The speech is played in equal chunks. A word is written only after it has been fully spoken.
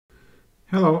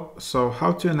Hello, so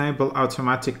how to enable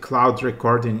automatic cloud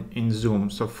recording in Zoom?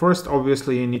 So first,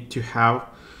 obviously, you need to have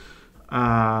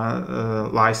a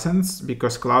license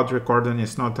because cloud recording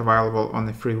is not available on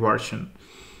the free version.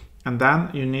 And then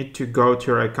you need to go to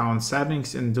your account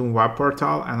settings in Zoom web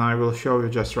portal, and I will show you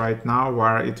just right now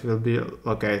where it will be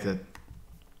located.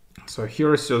 So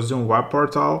here is your Zoom web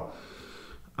portal.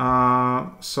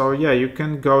 You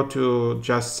can go to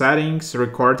just settings,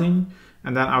 recording,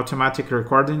 and then automatic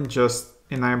recording, just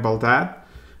enable that,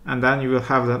 and then you will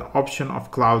have the option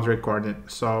of cloud recording.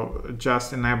 So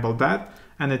just enable that,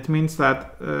 and it means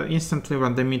that instantly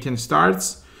when the meeting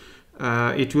starts,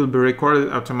 it will be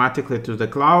recorded automatically to the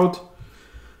cloud,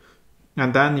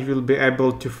 and then you will be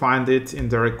able to find it in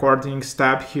the recordings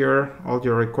tab here, all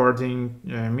your recording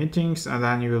meetings, and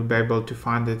then you will be able to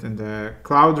find it in the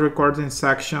cloud recording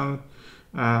section.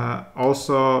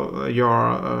 Also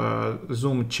your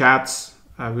Zoom chats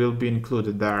will be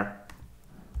included there.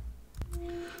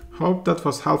 Hope that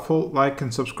was helpful. Like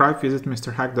and subscribe. Visit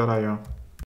mrhack.io.